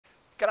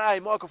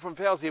G'day, Michael from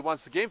Fowles here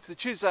once again for the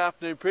Tuesday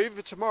afternoon preview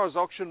for tomorrow's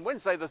auction,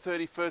 Wednesday the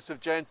 31st of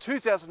Jan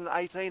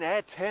 2018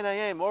 at 10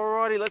 AM.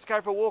 Alrighty, let's go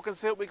for a walk and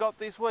see what we got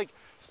this week.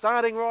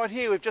 Starting right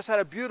here, we've just had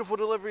a beautiful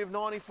delivery of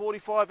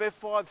 9045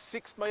 F5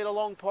 6 metre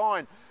long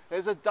pine.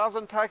 There's a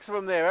dozen packs of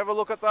them there. Have a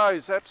look at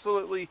those.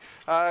 Absolutely,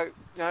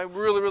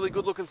 really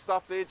good looking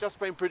stuff there. Just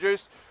been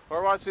produced. All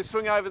right, so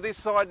swing over this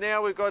side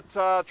now. We've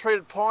got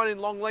treated pine in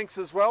long lengths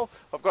as well.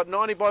 I've got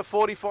 90 by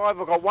 45.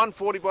 I've got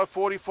 140 by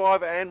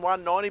 45 and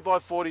 190 by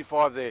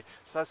 45 there.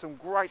 So some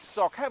great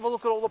stock. Have a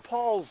look at all the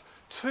poles.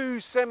 2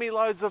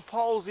 semi-loads of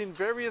poles in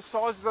various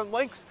sizes and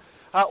lengths.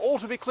 All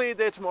to be cleared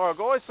there tomorrow,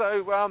 guys. So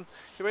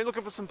if you've been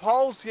looking for some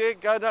poles, yeah,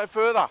 go no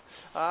further.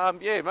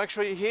 Yeah, make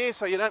sure you're here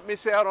so you don't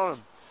miss out on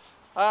them.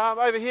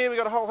 Over here we've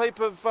got a whole heap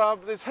of,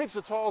 there's heaps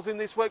of tiles in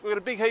this week. We've got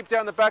a big heap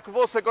down the back. We've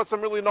also got some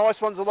really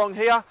nice ones along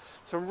here.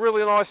 Some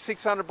really nice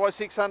 600 by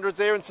 600s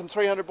there and some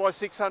 300 by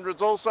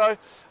 600s also.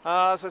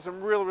 So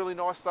some really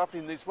nice stuff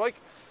in this week.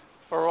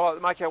 All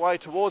right, make our way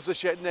towards the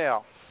shed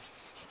now.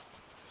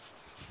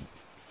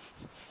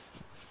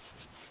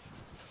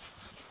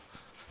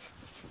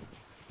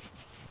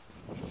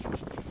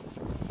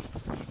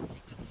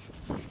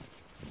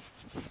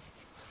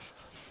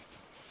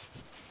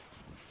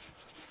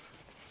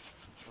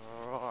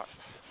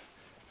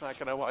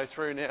 Making our way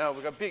through now.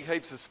 We've got big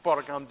heaps of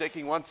spotted gum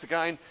decking once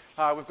again.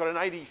 We've got an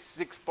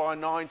 86 by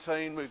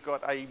 19, we've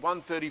got a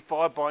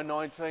 135 by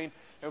 19, and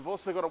we've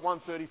also got a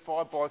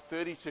 135 by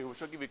 32,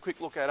 which I'll give you a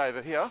quick look at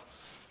over here.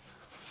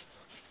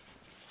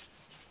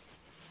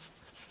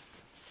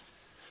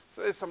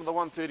 So there's some of the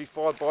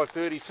 135 by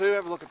 32.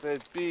 Have a look at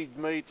the big,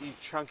 meaty,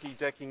 chunky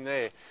decking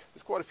there.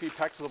 There's quite a few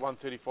packs of the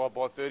 135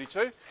 by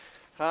 32.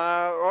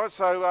 Right,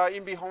 so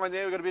in behind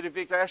there we've got a bit of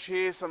Vic Ash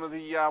here, some of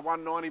the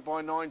 190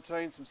 by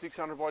 19, some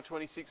 600 by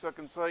 26 I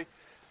can see.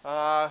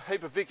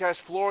 Heap of Vic Ash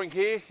flooring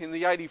here in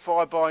the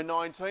 85 by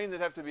 19.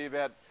 There'd have to be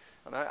about,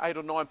 I don't know, 8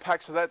 or 9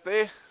 packs of that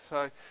there.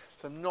 So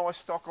some nice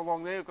stock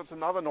along there. We've got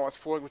some other nice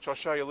flooring which I'll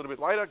show you a little bit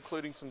later,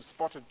 including some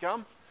spotted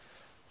gum.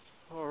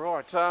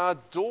 Alright,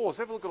 doors.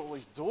 Have a look at all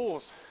these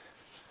doors.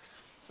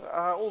 So,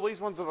 all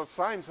these ones are the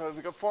same. So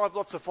we've got 5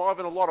 lots of 5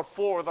 and a lot of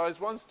 4 of those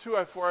ones.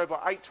 2040 by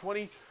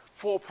 820.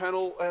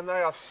 4-panel, and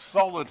they are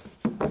solid,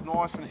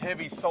 nice and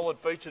heavy, solid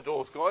feature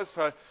doors, guys.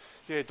 So,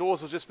 yeah,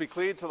 doors will just be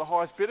cleared to the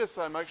highest bidder,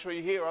 so make sure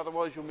you're here,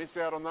 otherwise you'll miss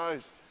out on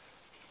those.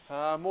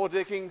 More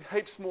decking,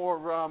 heaps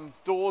more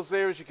doors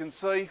there, as you can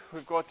see.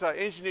 We've got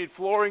engineered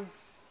flooring,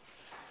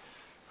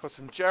 got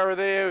some jarrah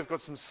there, we've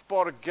got some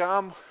spotted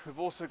gum, we've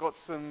also got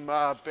some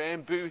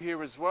bamboo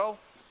here as well,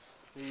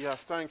 the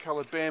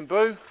stone-coloured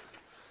bamboo.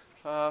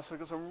 So we've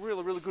got some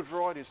really good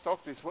variety of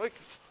stock this week.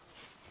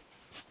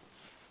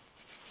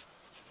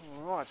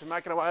 Alright, so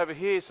making our way over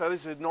here, so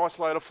this is a nice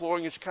load of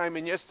flooring which came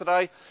in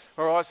yesterday.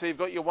 Alright, so you've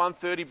got your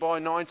 130 by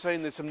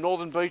 19, there's some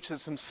Northern Beach,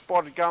 there's some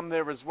spotted gum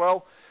there as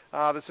well.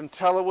 There's some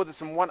tallow wood, there's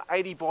some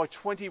 180 by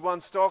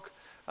 21 stock,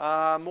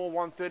 more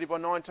 130 by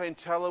 19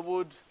 tallow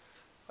wood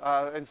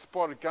and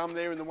spotted gum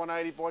there in the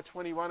 180 by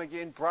 21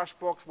 again. Brush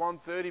box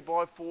 130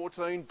 by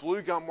 14,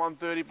 blue gum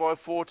 130 by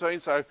 14,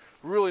 so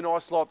really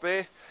nice lot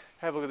there.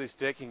 Have a look at this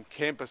decking.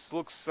 Campus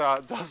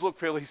does look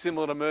fairly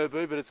similar to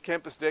Merbau, but it's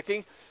Campus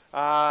decking.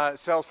 It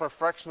sells for a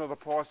fraction of the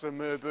price of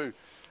Merbau.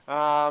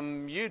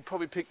 You'd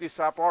probably pick this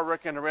up, I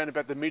reckon, around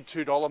about the mid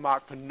 $2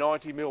 mark for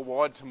 90mm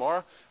wide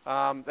tomorrow.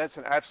 That's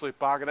an absolute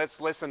bargain.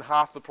 That's less than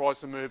half the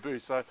price of Merbau,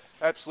 so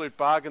absolute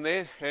bargain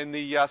there. And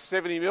the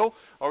 70mm,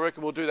 I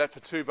reckon we'll do that for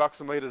 $2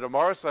 a metre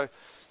tomorrow. So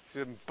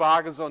some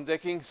bargains on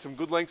decking, some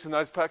good lengths in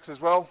those packs as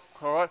well.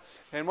 Alright,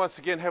 and once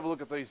again have a look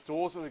at these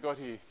doors that we've got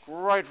here.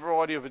 Great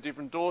variety of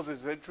different doors.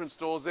 There's entrance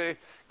doors there,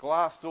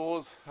 glass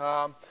doors.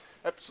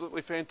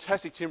 Absolutely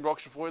fantastic timber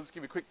auction for you. Let's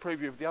give you a quick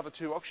preview of the other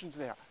 2 auctions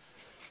now.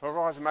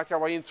 Alright, we make our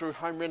way in through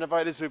home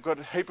renovators. We've got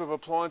a heap of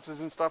appliances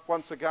and stuff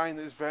once again.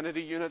 There's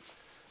vanity units,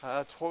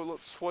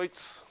 toilet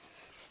suites.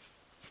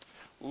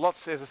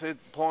 Lots, as I said,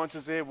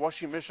 appliances there,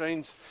 washing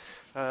machines,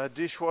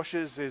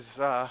 dishwashers. There's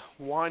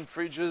wine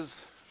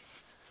fridges.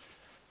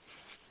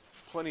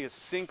 Plenty of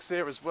sinks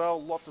there as well,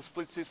 lots of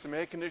split system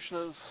air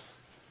conditioners.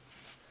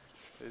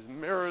 There's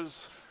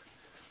mirrors,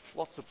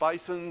 lots of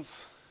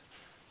basins.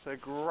 It's a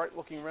great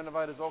looking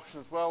renovators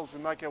auction as well as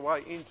we make our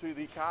way into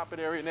the carpet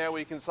area now where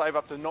you can save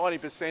up to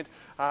 90%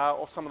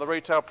 off some of the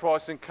retail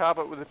price in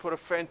carpet, where they put a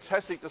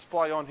fantastic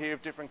display on here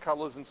of different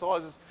colours and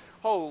sizes.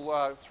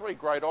 Whole 3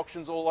 great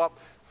auctions all up.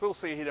 We'll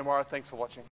see you here tomorrow. Thanks for watching.